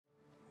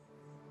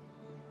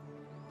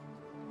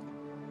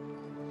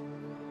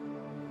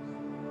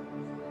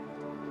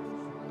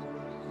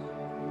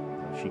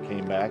she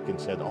came back and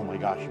said, "Oh my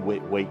gosh,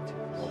 wait."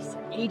 She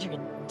said,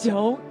 "Adrian,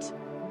 don't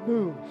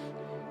move.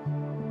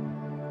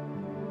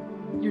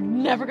 You're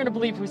never going to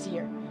believe who's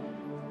here."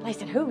 And I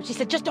said, "Who?" She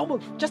said, "Just don't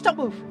move. Just don't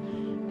move."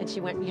 And she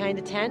went behind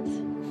the tent.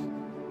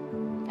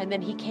 And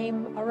then he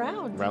came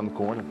around. Around the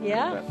corner.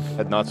 Yeah.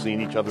 Had not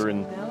seen each other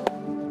in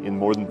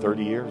more than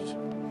 30 years.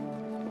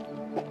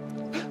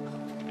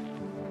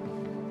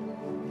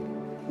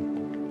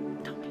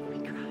 Don't make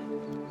me cry.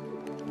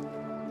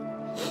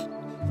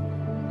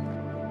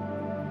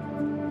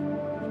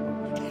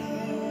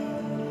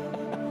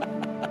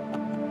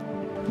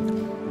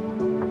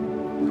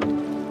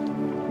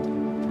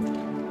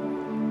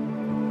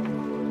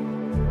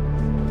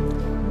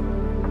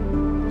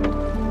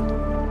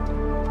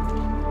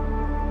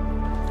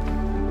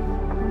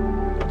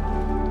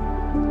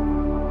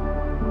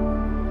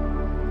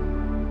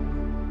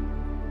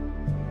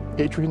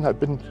 Adrianne, I've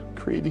been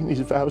creating these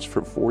vows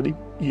for 40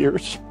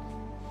 years.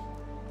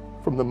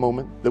 From the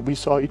moment that we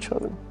saw each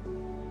other.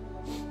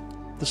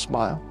 The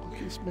smile,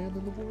 Luckiest man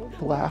in the world.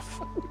 the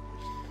laugh,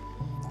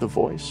 the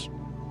voice.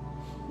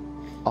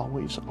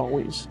 Always,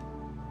 always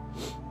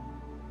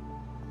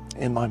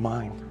in my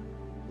mind.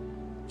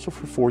 So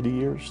for 40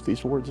 years,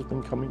 these words have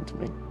been coming to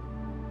me.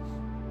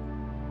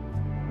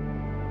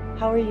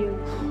 How are you?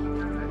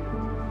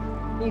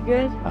 You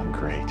good? I'm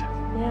great.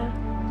 Yeah.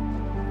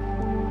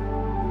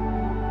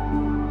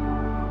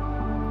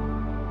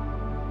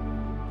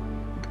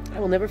 I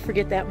will never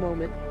forget that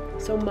moment.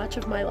 So much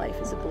of my life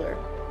is a blur.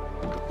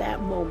 But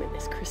that moment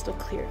is crystal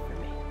clear for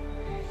me.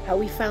 How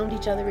we found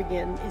each other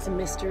again is a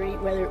mystery,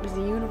 whether it was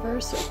the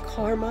universe or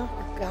karma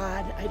or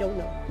God, I don't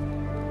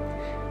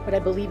know. But I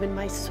believe in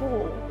my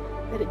soul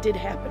that it did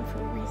happen for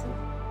a reason.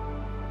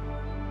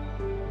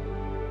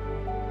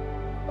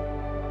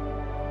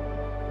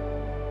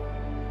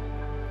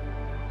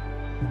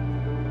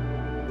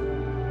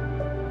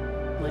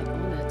 My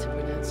honor to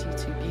pronounce you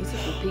two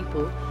beautiful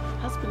people,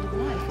 husband and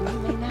wife, and you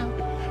may now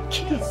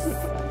kiss.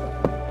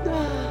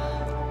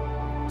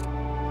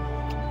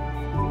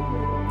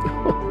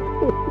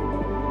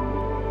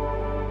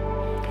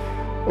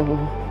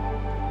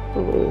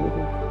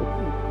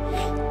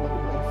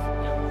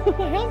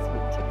 My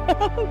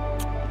husband.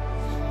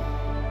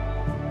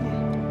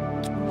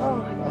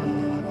 Oh, I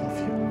love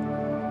you.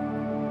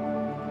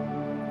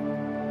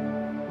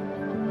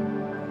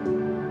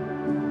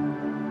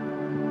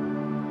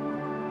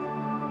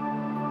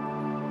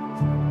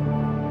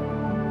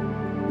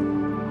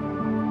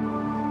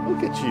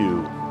 Look at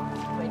you.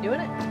 am I doing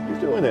it? You're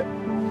doing it.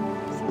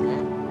 See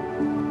that?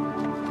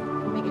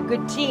 We make a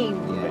good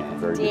team. Make a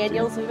very good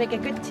Daniels, team. we make a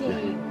good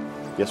team.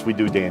 Yes, we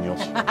do, Daniels.